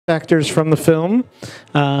actors from the film,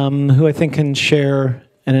 who I think can share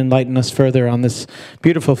and enlighten us further on this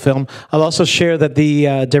beautiful film. I'll also share that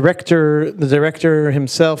the director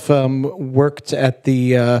himself worked at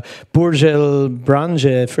the Burj El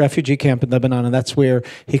Branje refugee camp in Lebanon, and that's where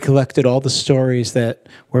he collected all the stories that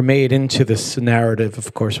were made into this narrative,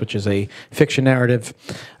 of course, which is a fiction narrative.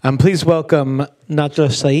 Please welcome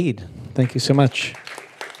Najla Said. Thank you so much.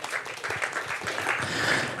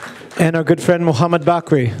 And our good friend Mohammad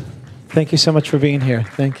Bakri. Thank you so much for being here.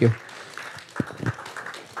 Thank you.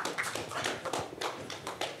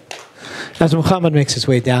 As Mohammad makes his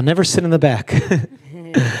way down, never sit in the back.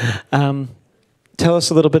 Tell us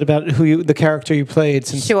a little bit about the character you played.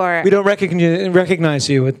 Since sure. We don't recognize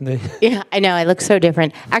you. Yeah, I know. I look so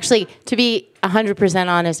different. Actually, to be 100%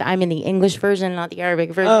 honest, I'm in the English version, not the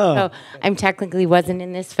Arabic version. Oh. So I'm technically wasn't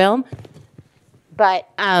in this film. But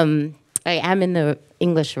I am in the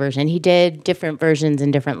English version. He did different versions in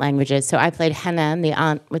different languages. So I played Hanan, the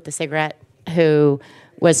aunt with the cigarette, who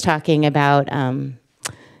was talking about...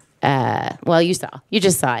 well, you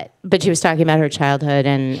just saw it, but she was talking about her childhood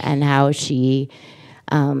and how she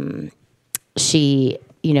asked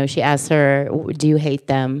her, do you hate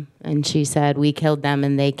them? And she said, we killed them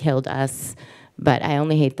and they killed us, but I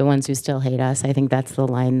only hate the ones who still hate us. I think that's the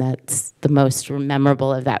line that's the most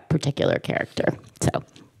memorable of that particular character. So.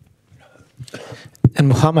 And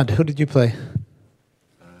Muhammad, who did you play?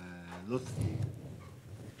 Lutfi.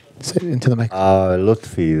 Say it into the mic.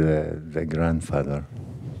 Lutfi, the grandfather.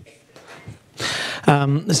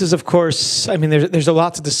 This is, of course, I mean, there's a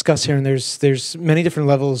lot to discuss here, and there's many different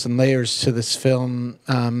levels and layers to this film,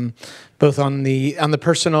 both on the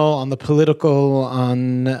personal, on the political,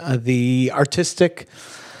 on the artistic.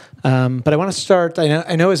 But I want to start.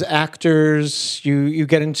 I know as actors, you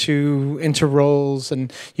get into roles,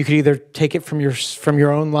 and you could either take it from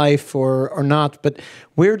your own life or not. But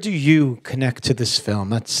where do you connect to this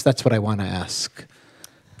film? That's what I want to ask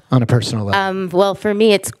on a personal level. Well, for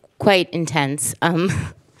me, it's quite intense.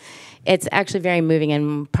 It's actually very moving,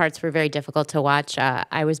 and parts were very difficult to watch.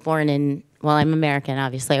 I was born in, well, I'm American,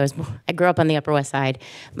 obviously. I grew up on the Upper West Side.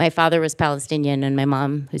 My father was Palestinian, and my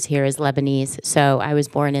mom, who's here, is Lebanese. So I was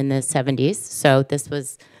born in the 70s. So this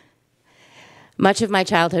was, much of my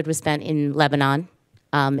childhood was spent in Lebanon,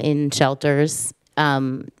 in shelters,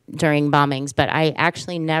 during bombings. But I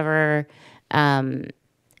actually never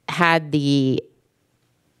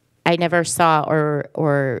I never saw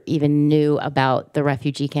or even knew about the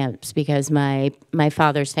refugee camps because my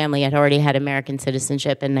father's family had already had American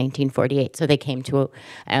citizenship in 1948. So they came to,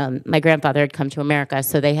 my grandfather had come to America,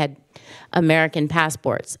 so they had American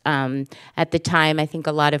passports. At the time, I think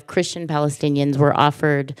a lot of Christian Palestinians were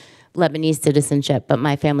offered Lebanese citizenship, but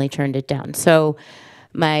my family turned it down. So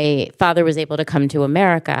my father was able to come to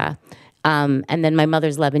America. And then my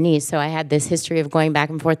mother's Lebanese, so I had this history of going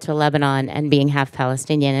back and forth to Lebanon and being half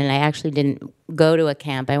Palestinian, and I actually didn't go to a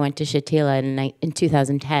camp. I went to Shatila in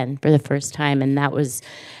 2010 for the first time, and that was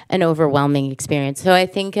an overwhelming experience. So I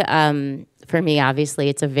think for me, obviously,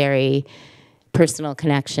 it's a very personal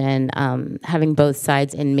connection, having both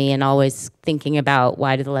sides in me and always thinking about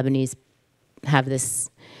why do the Lebanese have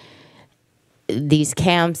these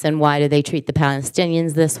camps and why do they treat the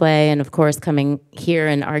Palestinians this way? And of course, coming here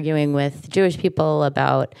and arguing with Jewish people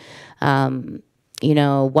about,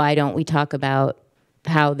 why don't we talk about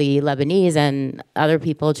how the Lebanese and other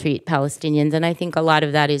people treat Palestinians? And I think a lot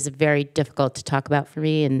of that is very difficult to talk about for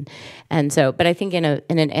me. And so, but I think in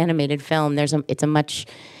an animated film, it's a much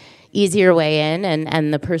easier way in,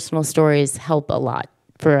 and the personal stories help a lot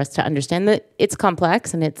for us to understand that it's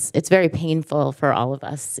complex and it's very painful for all of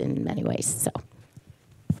us in many ways. So,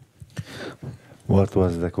 what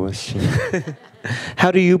was the question?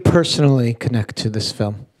 How do you personally connect to this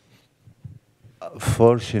film?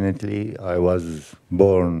 Fortunately, I was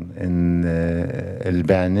born in El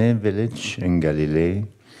Bane village in Galilee,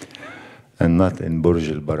 and not in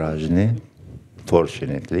Burj El Barajne.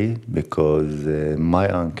 Fortunately, because my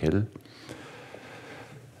uncle,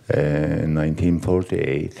 in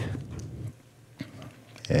 1948,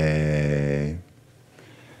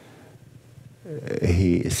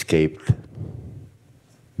 he escaped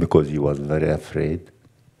because he was very afraid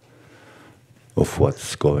of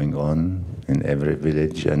what's going on in every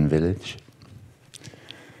village and village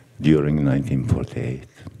during 1948.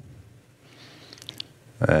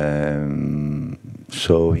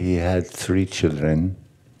 So he had 3 children.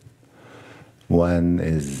 One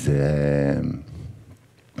is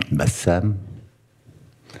Bassam,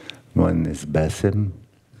 one is Basim,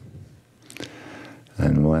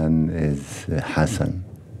 and one is Hassan.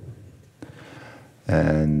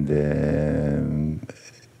 And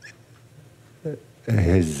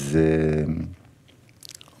his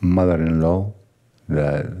mother-in-law,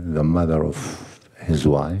 the mother of his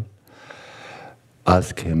wife,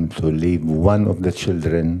 asked him to leave one of the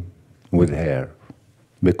children with her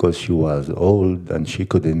because she was old and she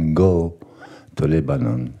couldn't go to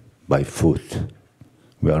Lebanon by foot.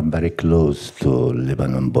 We are very close to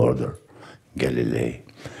Lebanon border, Galilee.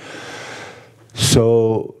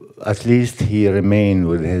 So at least he remained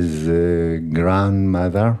with his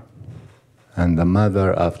grandmother, and the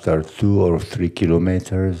mother, after 2 or 3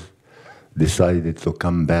 kilometers, decided to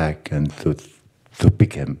come back and to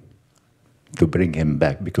pick him, to bring him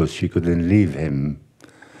back, because she couldn't leave him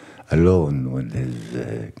alone with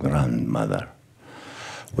his grandmother,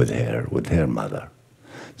 with her mother.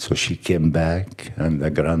 So she came back, and the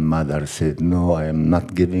grandmother said, "No, I am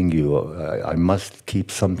not giving you. I must keep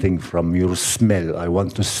something from your smell. I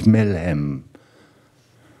want to smell him."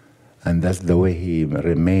 And that's the way he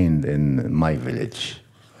remained in my village.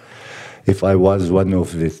 If I was one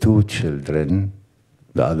of the 2 children,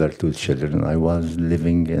 the other 2 children, I was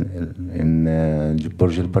living in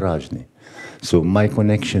Burj Al Barajni. So my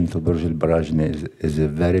connection to Burj Al Barajni is a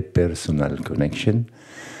very personal connection.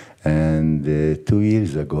 And 2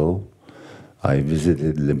 years ago, I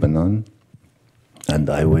visited Lebanon, and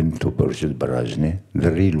I went to Burj Al Barajni,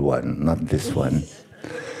 the real one, not this one.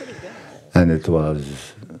 And it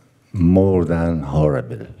was more than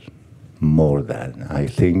horrible, more than. I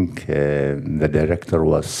think the director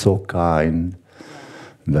was so kind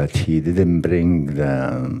that he didn't bring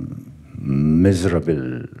the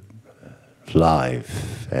miserable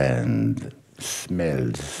life and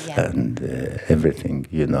smells and everything,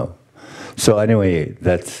 you know. So anyway,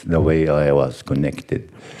 that's the way I was connected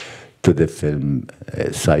to the film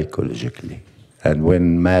psychologically. And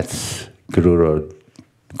when Mats Grurod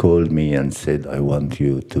called me and said, "I want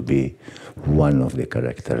you to be one of the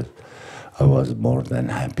characters," I was more than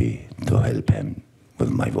happy to help him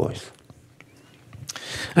with my voice.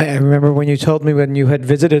 I remember when you told me when you had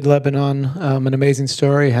visited Lebanon, an amazing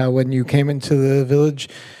story, how when you came into the village,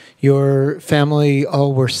 your family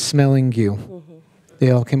all were smelling you. Mm-hmm.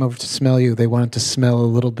 They all came over to smell you. They wanted to smell a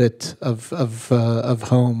little bit of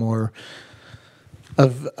home or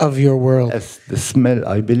of your world. Yes, the smell.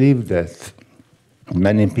 I believe that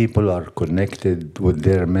many people are connected with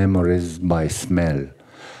their memories by smell.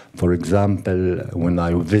 For example, when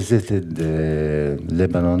I visited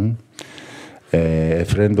Lebanon, a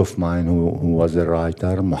friend of mine who was a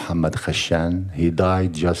writer, Mohammad Khashan, he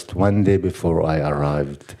died just 1 day before I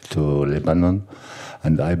arrived to Lebanon.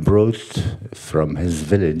 And I brought from his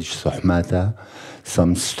village, Sohmata,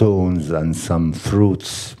 some stones and some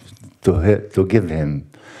fruits to give him.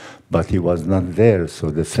 But he was not there, so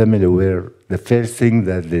the family were, the first thing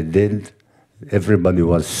that they did, everybody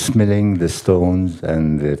was smelling the stones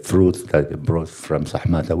and the fruits that they brought from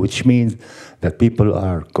Sohmata, which means that people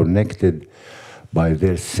are connected by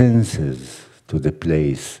their senses to the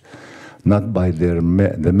place, not by their,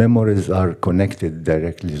 the memories are connected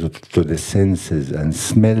directly to the senses, and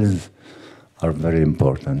smells are very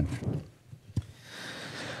important.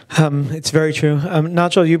 It's very true.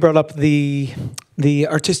 Najla, you brought up the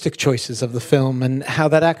artistic choices of the film and how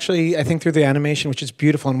that actually, I think through the animation, which is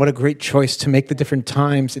beautiful, and what a great choice to make the different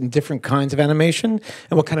times in different kinds of animation,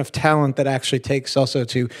 and what kind of talent that actually takes also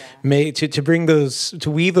to bring those,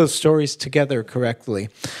 to weave those stories together correctly,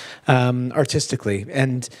 artistically.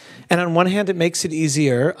 And on one hand, it makes it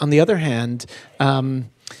easier. On the other hand,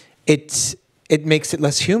 it makes it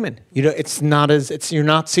less human. You know, it's not as you're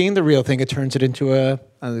not seeing the real thing. It turns it into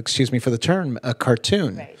excuse me for the term, a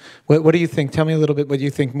cartoon. Right. What do you think? Tell me a little bit. What do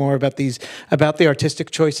you think more about the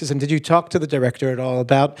artistic choices? And did you talk to the director at all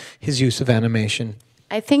about his use of animation?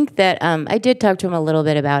 I think that I did talk to him a little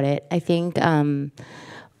bit about it. I think,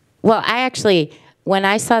 well, I actually, when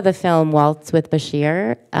I saw the film Waltz with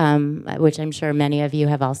Bashir, which I'm sure many of you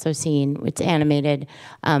have also seen, it's animated.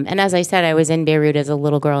 And as I said, I was in Beirut as a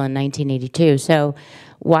little girl in 1982. So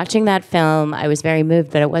watching that film, I was very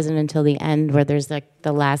moved, but it wasn't until the end where there's like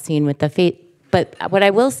the last scene with the feet. But what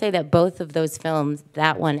I will say that both of those films,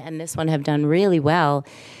 that one and this one, have done really well,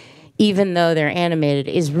 even though they're animated,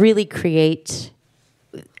 is really create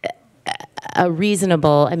a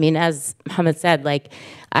reasonable, I mean, as Mohammad said, like,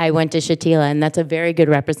 I went to Shatila, and that's a very good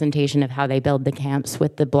representation of how they build the camps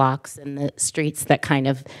with the blocks and the streets that kind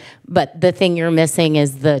of, but the thing you're missing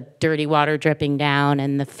is the dirty water dripping down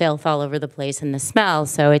and the filth all over the place and the smell,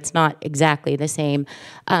 so it's not exactly the same.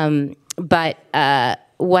 But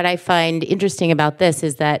what I find interesting about this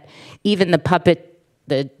is that even the puppet,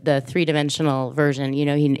 the three-dimensional version, you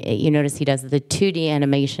know, you notice he does the 2D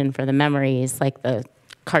animation for the memories, like the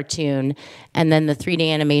cartoon, and then the 3D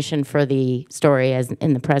animation for the story as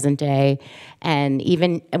in the present day. And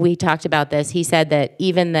even we talked about this. He said that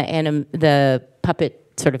even the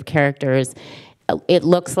puppet sort of characters, it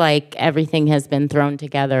looks like everything has been thrown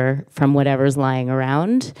together from whatever's lying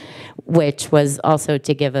around, which was also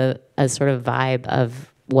to give a sort of vibe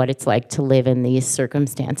of what it's like to live in these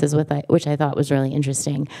circumstances, which I thought was really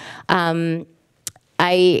interesting. I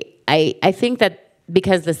think that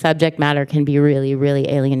because the subject matter can be really, really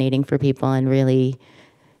alienating for people and really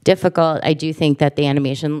difficult, I do think that the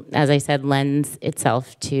animation, as I said, lends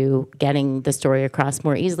itself to getting the story across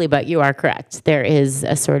more easily. But you are correct. There is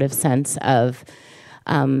a sort of sense of,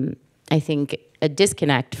 I think, a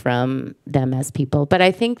disconnect from them as people. But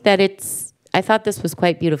I think that I thought this was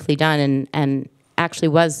quite beautifully done and actually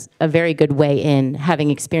was a very good way in, having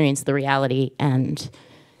experienced the reality and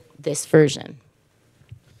this version.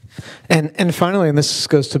 And finally, and this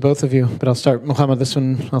goes to both of you, but I'll start, Mohammad, this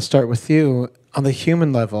one, I'll start with you. On the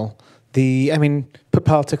human level, put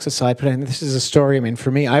politics aside, but this is a story,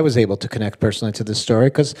 for me, I was able to connect personally to this story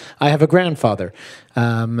because I have a grandfather.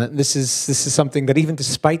 This is something that even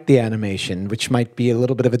despite the animation, which might be a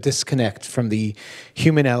little bit of a disconnect from the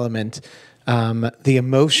human element, the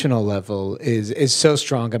emotional level is so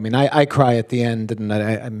strong. I cry at the end,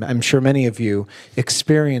 and I'm sure many of you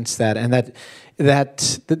experience that, and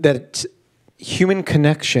that human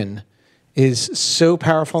connection is so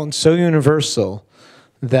powerful and so universal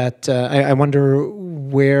that I wonder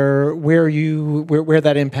where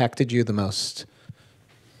that impacted you the most.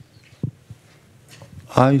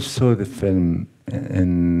 I saw the film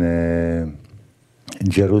in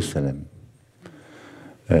Jerusalem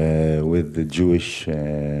with the Jewish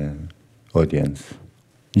audience,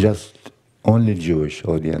 just only Jewish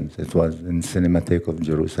audience. It was in Cinematheque of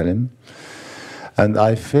Jerusalem. And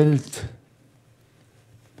I felt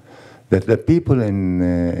that the people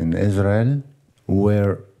in Israel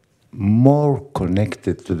were more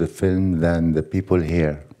connected to the film than the people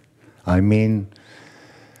here. They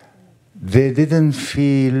didn't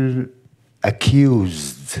feel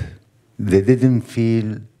accused. They didn't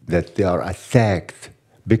feel that they are attacked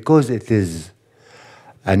because it is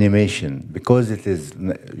animation, because it is,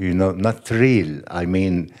 not real.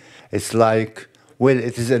 It's like, well,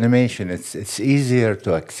 it is animation. It's easier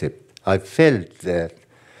to accept. I felt that,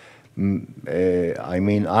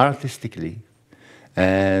 artistically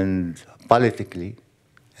and politically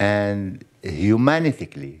and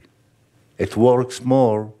humanistically, it works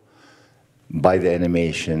more by the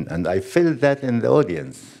animation. And I felt that in the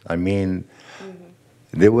audience.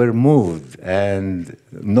 They were moved, and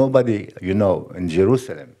nobody, in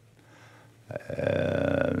Jerusalem,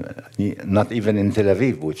 not even in Tel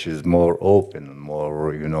Aviv, which is more open,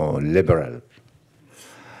 more, liberal.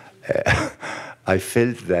 I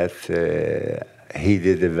felt that he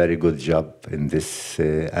did a very good job in this.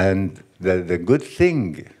 And the good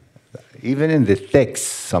thing, even in the text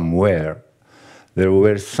somewhere, there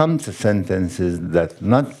were some sentences that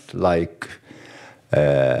not like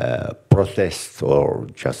protest or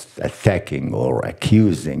just attacking or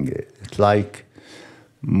accusing. It's like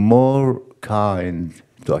more kind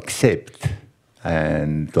to accept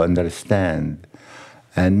and to understand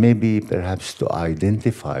and maybe perhaps to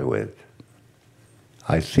identify with.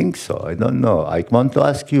 I think so. I don't know. I want to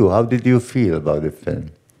ask you, how did you feel about the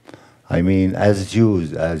film? As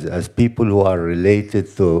Jews, as people who are related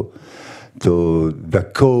to the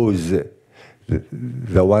cause,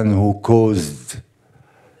 the one who caused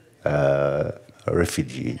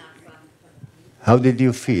refugee. How did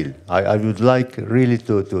you feel? I would like really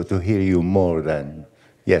to hear you more than,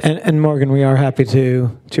 yes. And Morgan, we are happy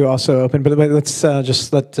to also open, but let's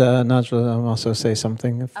just let Najla also say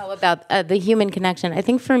something. About the human connection. I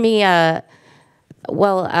think for me,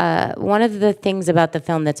 one of the things about the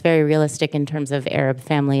film that's very realistic in terms of Arab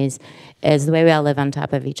families is the way we all live on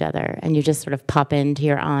top of each other. And you just sort of pop into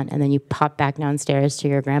your aunt, and then you pop back downstairs to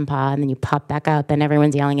your grandpa, and then you pop back up, and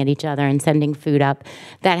everyone's yelling at each other and sending food up.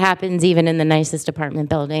 That happens even in the nicest apartment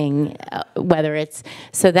building, whether it's...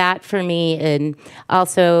 So that for me, and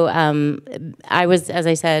also I was, as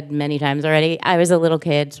I said many times already, I was a little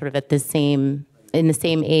kid sort of in the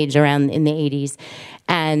same age around in the 80s,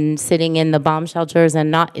 and sitting in the bomb shelters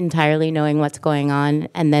and not entirely knowing what's going on,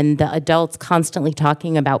 and then the adults constantly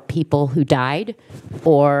talking about people who died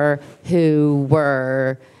or who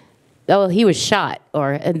were, oh, he was shot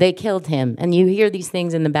or they killed him, and you hear these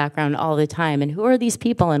things in the background all the time, and who are these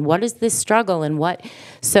people and what is this struggle and what?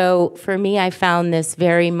 So for me, I found this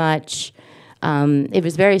very much, it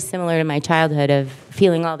was very similar to my childhood of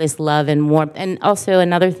feeling all this love and warmth. And also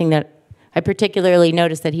another thing that I particularly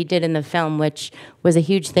noticed that he did in the film, which was a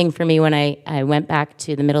huge thing for me when I went back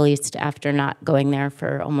to the Middle East after not going there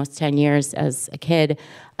for almost 10 years as a kid.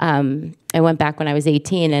 I went back when I was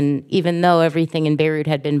 18, and even though everything in Beirut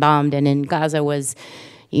had been bombed and in Gaza was,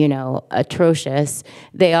 you know, atrocious,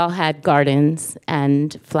 they all had gardens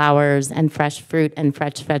and flowers and fresh fruit and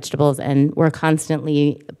fresh vegetables, and were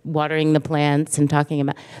constantly watering the plants and talking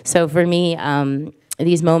about. So for me,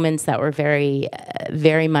 these moments that were very,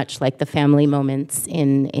 very much like the family moments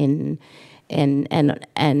in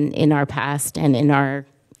our past and in our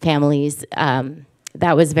families,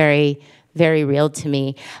 that was very, very real to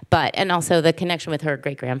me. And also the connection with her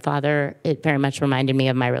great-grandfather, it very much reminded me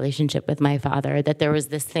of my relationship with my father, that there was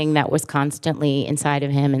this thing that was constantly inside of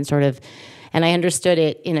him and sort of, and I understood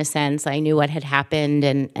it in a sense. I knew what had happened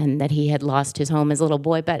and that he had lost his home as a little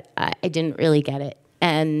boy, but I didn't really get it.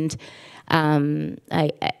 And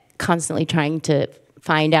I constantly trying to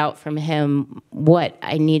find out from him what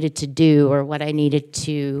I needed to do or what I needed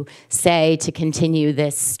to say to continue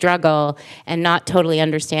this struggle, and not totally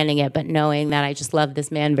understanding it, but knowing that I just loved this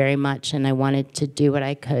man very much and I wanted to do what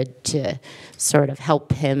I could to sort of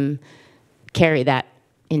help him carry that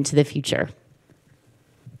into the future.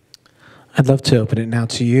 I'd love to open it now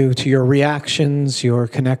to you, to your reactions, your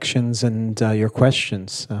connections, and your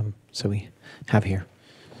questions. So we have here.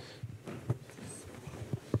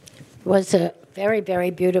 Was a very, very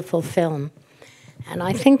beautiful film. And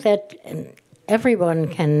I think that everyone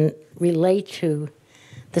can relate to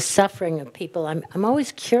the suffering of people. I'm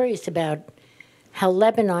always curious about how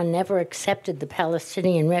Lebanon never accepted the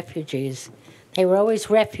Palestinian refugees. They were always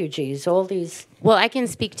refugees, all these... Well, I can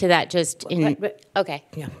speak to that just in... Okay.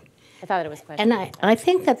 Yeah. I thought it was a question. And I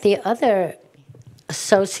think that the other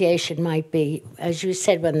association might be, as you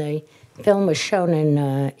said, when the film was shown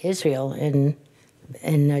in Israel, in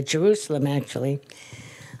Jerusalem, actually,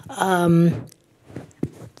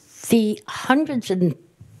 the hundreds and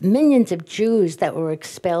millions of Jews that were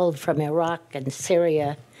expelled from Iraq and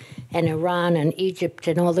Syria and Iran and Egypt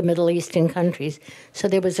and all the Middle Eastern countries. So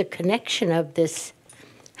there was a connection of this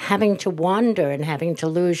having to wander and having to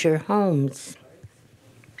lose your homes.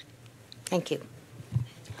 Thank you.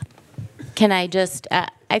 Can I just,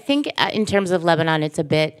 I think in terms of Lebanon, it's a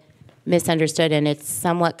bit misunderstood and it's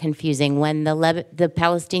somewhat confusing. When the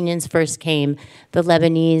Palestinians first came, the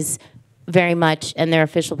Lebanese very much, and their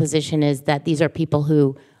official position is that these are people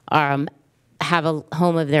who have a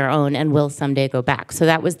home of their own and will someday go back. So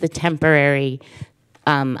that was the temporary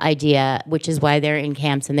idea, which is why they're in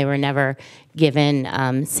camps and they were never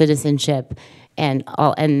given citizenship, and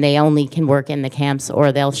they only can work in the camps,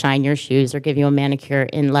 or they'll shine your shoes or give you a manicure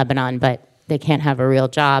in Lebanon, but they can't have a real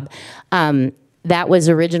job. That was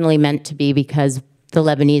originally meant to be because the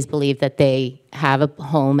Lebanese believe that they have a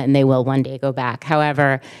home and they will one day go back.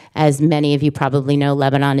 However, as many of you probably know,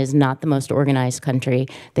 Lebanon is not the most organized country.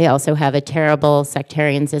 They also have a terrible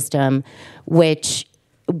sectarian system, which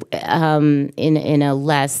in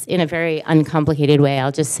a very uncomplicated way,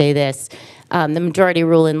 I'll just say this. The majority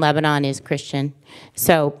rule in Lebanon is Christian.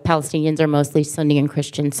 So Palestinians are mostly Sunni and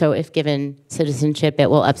Christian. So if given citizenship, it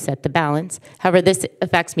will upset the balance. However, this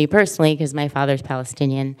affects me personally because my father's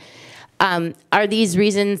Palestinian. Are these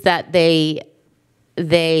reasons that they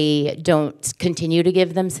don't continue to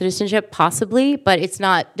give them citizenship? Possibly, but it's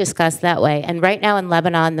not discussed that way. And right now in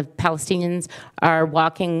Lebanon, the Palestinians are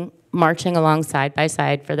marching along side by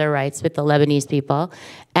side for their rights with the Lebanese people.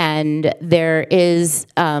 And there is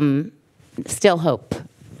still hope.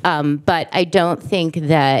 But I don't think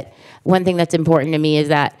that, one thing that's important to me is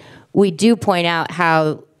that we do point out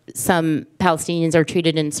how some Palestinians are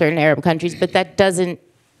treated in certain Arab countries, but that doesn't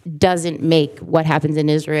make what happens in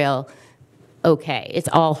Israel okay. It's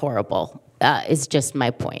all horrible. It's just my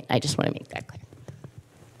point. I just want to make that clear.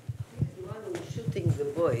 The one who's shooting the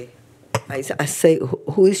boy. I say,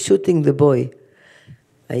 who is shooting the boy?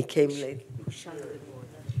 I came late.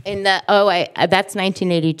 That's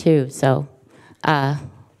 1982, so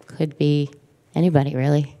could be anybody,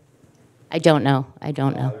 really. I don't know. I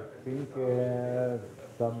think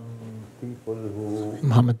some people who...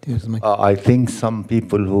 Mohammad, I think some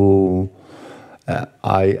people who...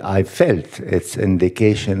 I felt it's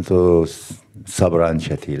indication to Sabra and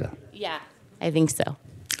Shatila. Yeah, I think so.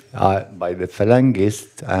 By the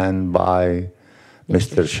Phalangist and by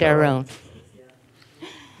Mr. Sharon.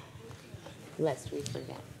 Lest we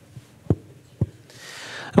forget.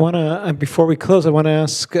 I want to, before we close, I want to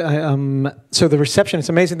ask, so the reception, it's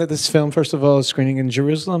amazing that this film, first of all, is screening in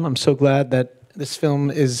Jerusalem. I'm so glad that this film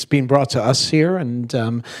is being brought to us here, and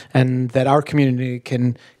that our community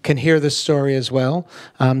can hear this story as well.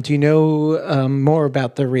 Do you know more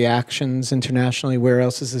about the reactions internationally? Where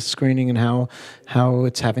else is this screening, and how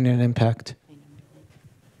it's having an impact?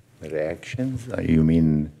 Reactions? You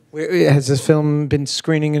mean? Has this film been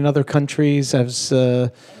screening in other countries? I know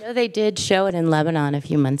they did show it in Lebanon a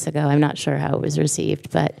few months ago. I'm not sure how it was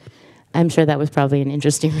received, but I'm sure that was probably an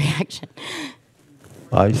interesting reaction.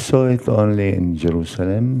 I saw it only in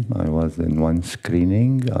Jerusalem. I was in one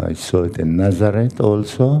screening. I saw it in Nazareth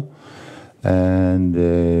also. And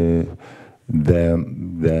the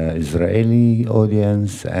Israeli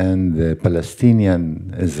audience and the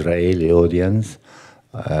Palestinian Israeli audience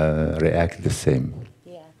react the same.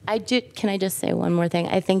 Can I just say one more thing?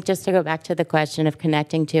 I think just to go back to the question of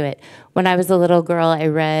connecting to it, when I was a little girl, I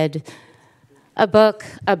read a book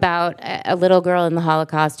about a little girl in the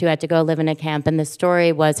Holocaust who had to go live in a camp, and the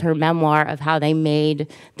story was her memoir of how they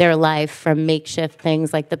made their life from makeshift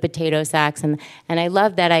things like the potato sacks, and I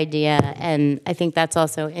love that idea, and I think that's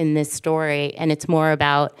also in this story, and it's more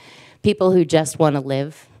about people who just want to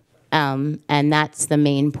live, and that's the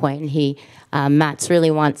main point, and Mats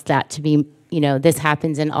really wants that to be, this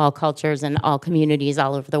happens in all cultures and all communities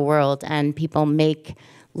all over the world, and people make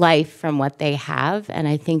life from what they have, and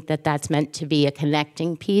I think that that's meant to be a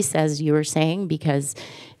connecting piece, as you were saying, because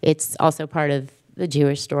it's also part of the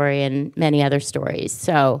Jewish story and many other stories.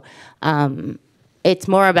 So it's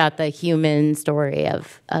more about the human story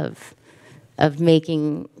of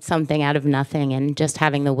making something out of nothing and just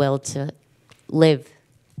having the will to live.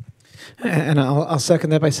 And I'll second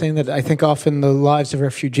that by saying that I think often the lives of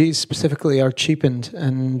refugees specifically are cheapened,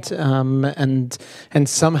 and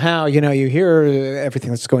somehow you hear everything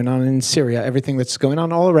that's going on in Syria, everything that's going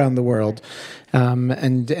on all around the world,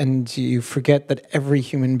 and you forget that every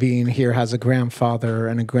human being here has a grandfather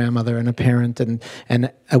and a grandmother and a parent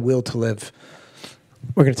and a will to live.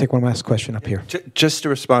 We're going to take one last question up here. Just to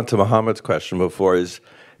respond to Mohammed's question before is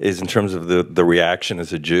in terms of the reaction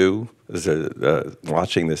as a Jew,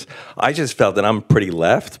 watching this. I just felt that I'm pretty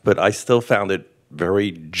left, but I still found it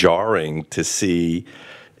very jarring to see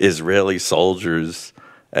Israeli soldiers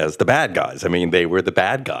as the bad guys. I mean, they were the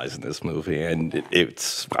bad guys in this movie, and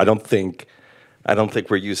I don't think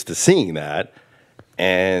we're used to seeing that.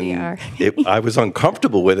 And we are. I was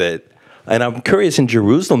uncomfortable with it. And I'm curious, in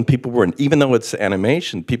Jerusalem, people weren't, even though it's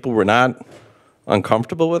animation, people were not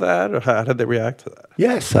uncomfortable with that, or how did they react to that?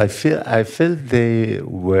 Yes, I feel they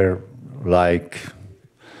were like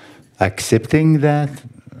accepting that,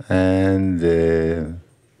 and they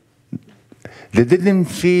didn't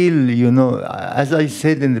feel, as I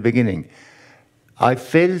said in the beginning, I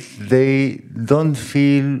felt they don't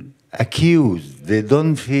feel accused. They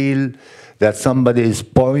don't feel that somebody is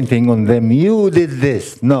pointing on them. You did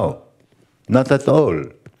this. No, not at all.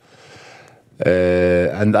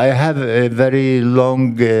 And I have a very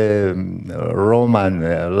long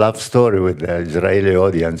love story with the Israeli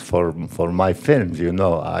audience for my films,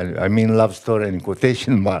 I mean love story in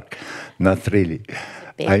quotation mark, not really.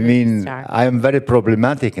 I mean, I am very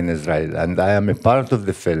problematic in Israel, and I am a part of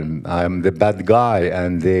the film. I am the bad guy,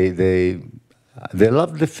 and they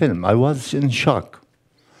loved the film. I was in shock.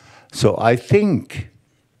 So I think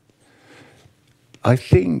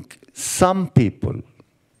some people,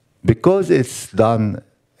 because it's done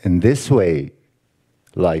in this way,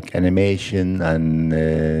 like animation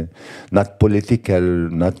and not political,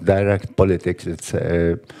 not direct politics, it's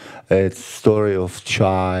a story of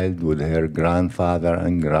child with her grandfather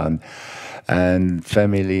and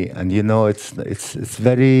family, and it's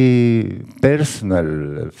very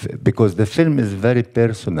personal, because the film is very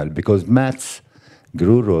personal, because Mats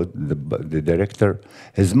Grurod, the director,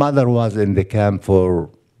 his mother was in the camp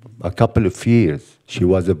for a couple of years. She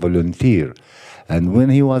was a volunteer. And when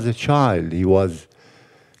he was a child, he was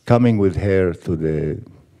coming with her to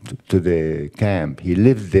the camp. He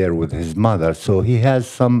lived there with his mother. So he has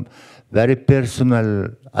some very personal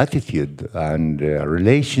attitude and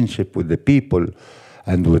relationship with the people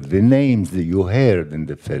and with the names that you heard in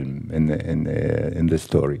the film, in the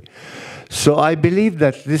story. So I believe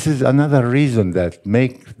that this is another reason that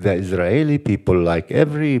make the Israeli people, like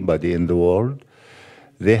everybody in the world,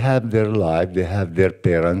 they have their life, they have their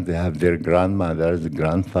parents, they have their grandmothers,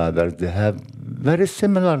 grandfathers, they have very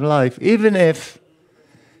similar life, even if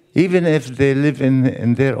they live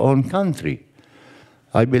in their own country.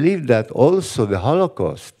 I believe that also the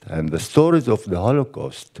Holocaust and the stories of the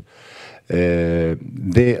Holocaust,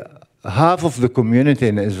 half of the community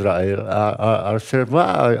in Israel are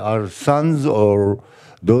sons or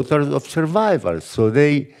daughters of survivors. So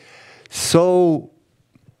they saw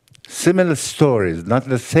similar stories, not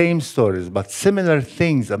the same stories, but similar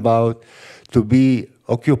things about to be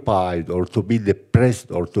occupied or to be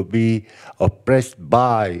depressed or to be oppressed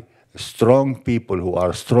by strong people who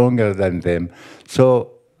are stronger than them.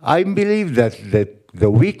 So I believe that the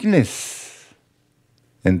weakness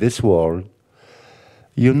in this world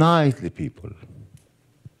unite the people.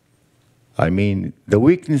 I mean, the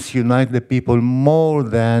weakness unite the people more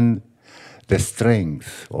than the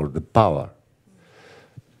strength or the power.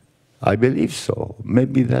 I believe so.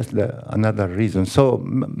 Maybe that's another reason. So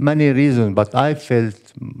many reasons, but I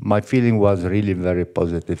felt my feeling was really very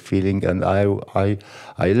positive feeling, and I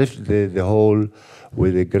left the whole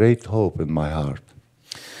with a great hope in my heart.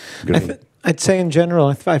 Great. I'd say in general,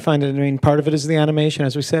 I find it, I mean, part of it is the animation.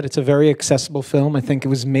 As we said, it's a very accessible film. I think it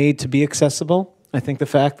was made to be accessible. I think the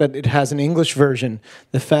fact that it has an English version,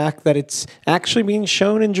 the fact that it's actually being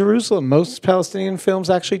shown in Jerusalem. Most Palestinian films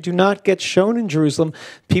actually do not get shown in Jerusalem.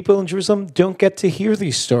 People in Jerusalem don't get to hear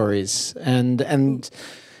these stories, and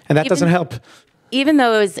that doesn't help. Even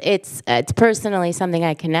though it's personally something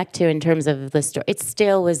I connect to in terms of the story, it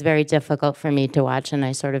still was very difficult for me to watch, and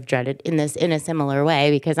I sort of dreaded in a similar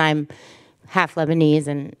way because I'm half Lebanese,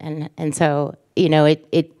 and so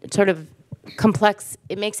it sort of complex.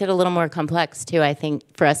 It makes it a little more complex too, I think,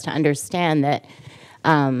 for us to understand that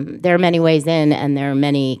there are many ways in and there are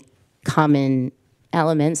many common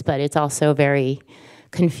elements, but it's also very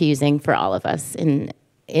confusing for all of us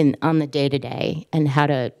on the day-to-day and how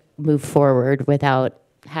to move forward without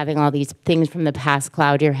having all these things from the past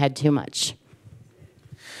cloud your head too much.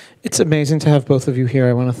 It's amazing to have both of you here.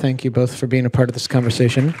 I want to thank you both for being a part of this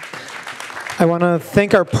conversation. I want to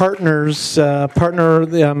thank our partners,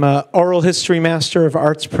 I'm an Oral History Master of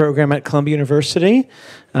Arts program at Columbia University.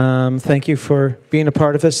 Thank you for being a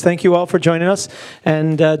part of this. Thank you all for joining us.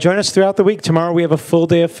 And join us throughout the week. Tomorrow we have a full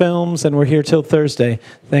day of films, and we're here till Thursday.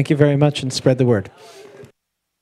 Thank you very much, and spread the word.